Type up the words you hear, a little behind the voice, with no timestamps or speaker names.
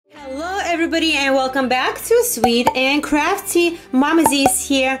everybody, and welcome back to Sweet and Crafty. Mama Z's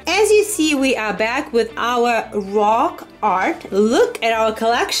here. As you see, we are back with our rock art. Look at our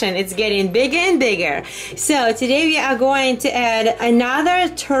collection, it's getting bigger and bigger. So today we are going to add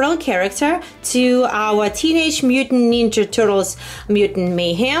another turtle character to our Teenage Mutant Ninja Turtles Mutant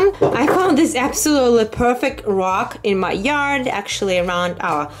Mayhem. I found this absolutely perfect rock in my yard, actually around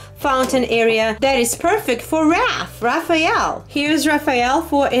our fountain area, that is perfect for Raphael. Here's Raphael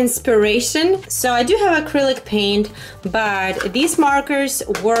for inspiration. So I do have acrylic paint, but these markers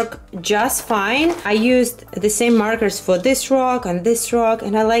work just fine. I used the same markers for this rock and this rock,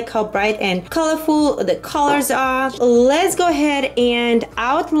 and I like how bright and colorful the colors are. Let's go ahead and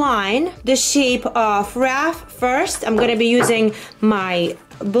outline the shape of Raph first. I'm gonna be using my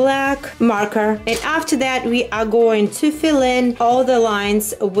black marker, and after that we are going to fill in all the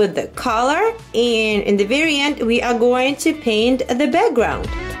lines with the color, and in the very end we are going to paint the background.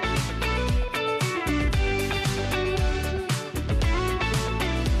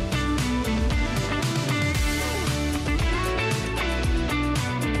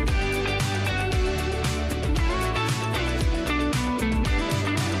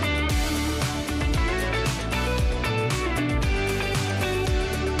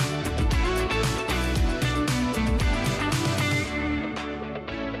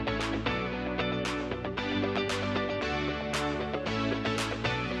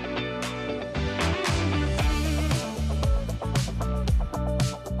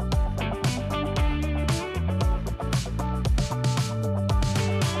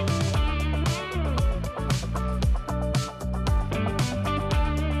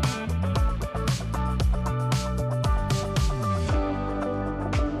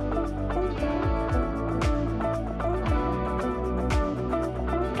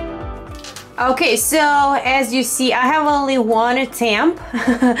 Okay, so as you see, I have only one attempt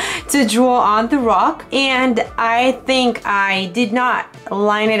to draw on the rock, and I think I did not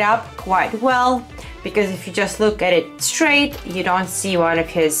line it up quite well, because if you just look at it straight, you don't see one of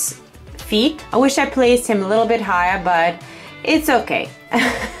his feet. I wish I placed him a little bit higher, but it's okay.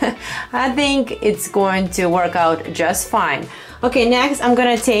 I think it's going to work out just fine. Okay, next I'm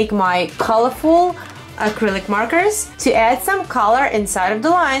gonna take my colorful acrylic markers to add some color inside of the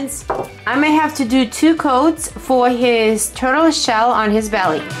lines. I may have to do 2 coats for his turtle shell on his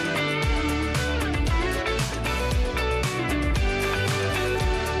belly.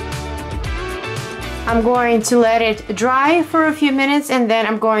 I'm going to let it dry for a few minutes, and then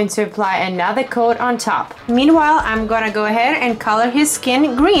I'm going to apply another coat on top. Meanwhile, I'm gonna go ahead and color his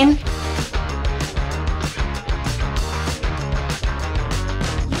skin green.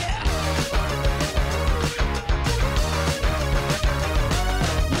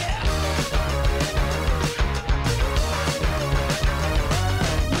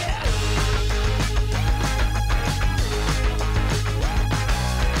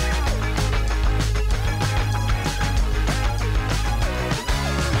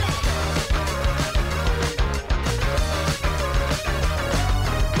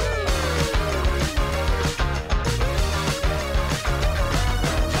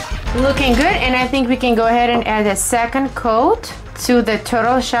 Looking good, and I think we can go ahead and add a second coat to the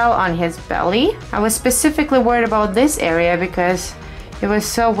turtle shell on his belly. I was specifically worried about this area because it was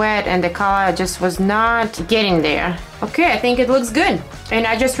so wet and the color just was not getting there. Okay, I think it looks good. And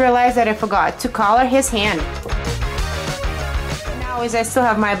I just realized that I forgot to color his hand. Now, as I still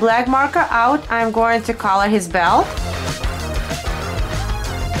have my black marker out, I'm going to color his belt.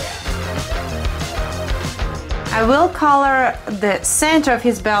 I will color the center of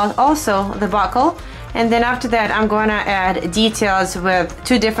his belt, also the buckle, and then after that I'm gonna add details with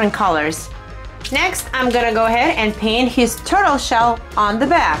 2 different colors. Next, I'm gonna go ahead and paint his turtle shell on the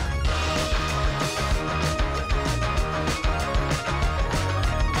back.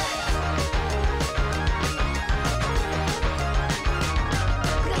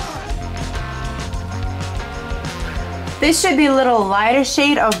 This should be a little lighter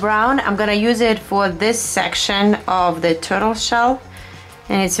shade of brown. I'm gonna use it for this section of the turtle shell.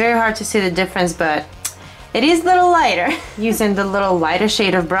 And it's very hard to see the difference, but it is a little lighter. Using the little lighter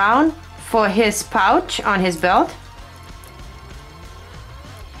shade of brown for his pouch on his belt.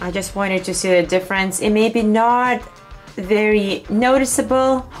 I just wanted to see the difference. It may be not very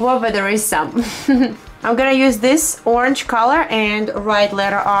noticeable, however, there is some. I'm gonna use this orange color and write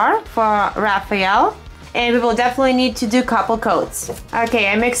letter R for Raphael. And we will definitely need to do a couple coats. Okay,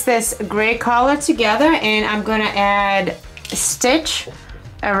 I mixed this gray color together, and I'm gonna add a stitch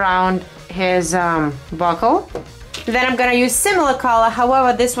around his buckle. Then I'm gonna use similar color,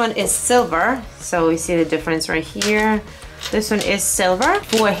 however this one is silver, so we see the difference right here. This one is silver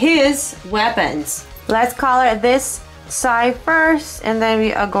for his weapons. Let's color this side first, and then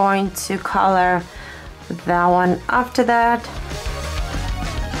we are going to color that one after that.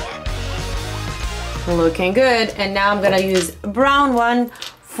 Looking good. And now I'm gonna use brown one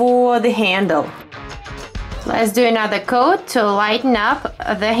for the handle. Let's do another coat to lighten up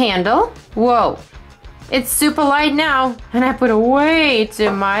the handle. Whoa, it's super light now, and I put way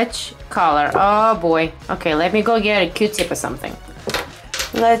too much color. Oh boy. Okay, let me go get a Q-tip or something.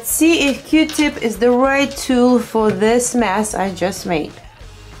 Let's see if Q-tip is the right tool for this mess I just made.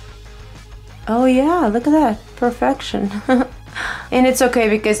 Oh yeah, look at that, perfection. And it's okay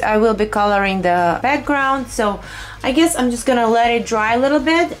because I will be coloring the background, so I guess I'm just gonna let it dry a little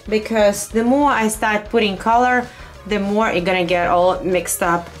bit, because the more I start putting color, the more it's gonna get all mixed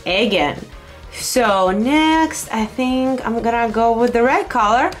up again. So next, I think I'm gonna go with the red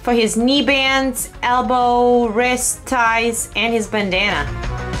color for his knee bands, elbow, wrist ties, and his bandana.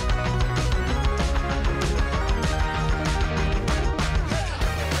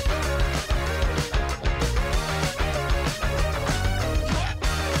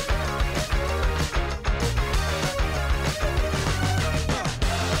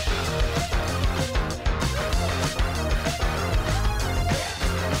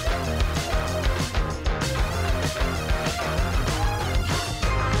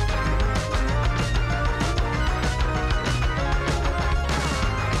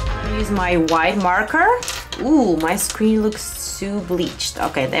 Use my white marker. Ooh, my screen looks too bleached.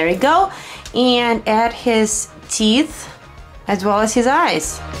 Okay, there we go. And add his teeth as well as his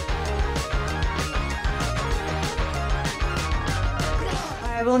eyes.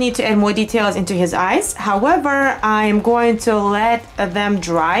 I will need to add more details into his eyes. However, I'm going to let them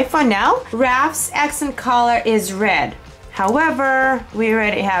dry for now. Raph's accent color is red. However, we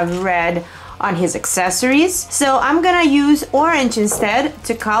already have red on his accessories, so I'm gonna use orange instead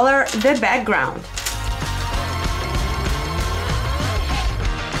to color the background.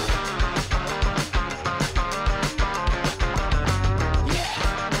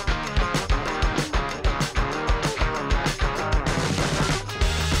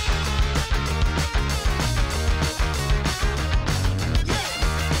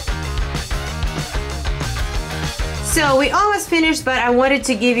 So we almost finished, but I wanted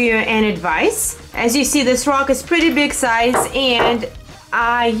to give you an advice. As you see, this rock is pretty big size, and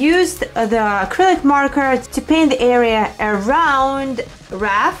I used the acrylic marker to paint the area around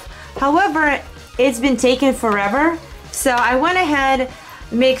Raph. However, it's been taking forever, so I went ahead,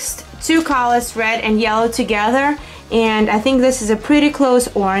 mixed two colors, red and yellow, together, and I think this is a pretty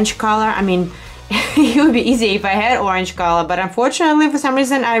close orange color. I mean, it would be easy if I had orange color, but unfortunately for some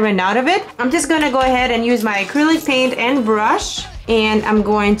reason I ran out of it. I'm just gonna go ahead and use my acrylic paint and brush, and I'm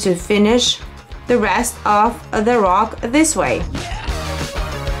going to finish the rest of the rock this way.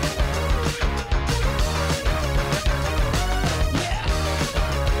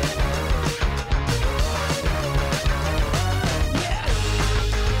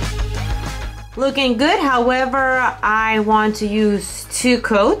 Looking good. However, I want to use two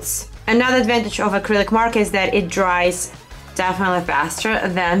coats. Another advantage of acrylic marker is that it dries definitely faster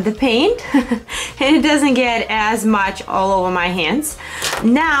than the paint and it doesn't get as much all over my hands.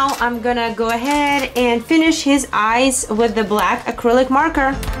 Now I'm gonna go ahead and finish his eyes with the black acrylic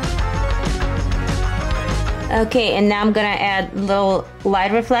marker. Okay, and now I'm gonna add a little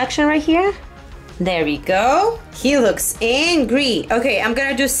light reflection right here. There we go. He looks angry. Okay, I'm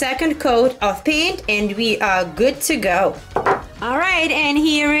gonna do second coat of paint and we are good to go. All right, and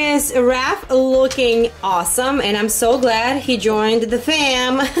here is Raph looking awesome, and I'm so glad he joined the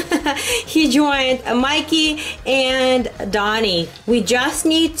fam. He joined Mikey and Donnie. We just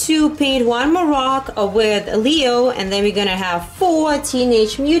need to paint one more rock with Leo, and then we're gonna have 4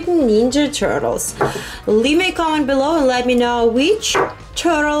 Teenage Mutant Ninja Turtles. Leave me a comment below and let me know which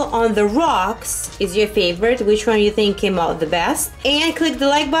turtle on the rocks is your favorite, which one you think came out the best, and click the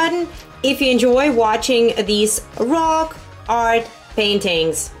like button if you enjoy watching these rock art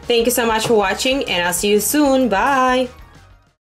paintings. Thank you so much for watching, and I'll see you soon. Bye.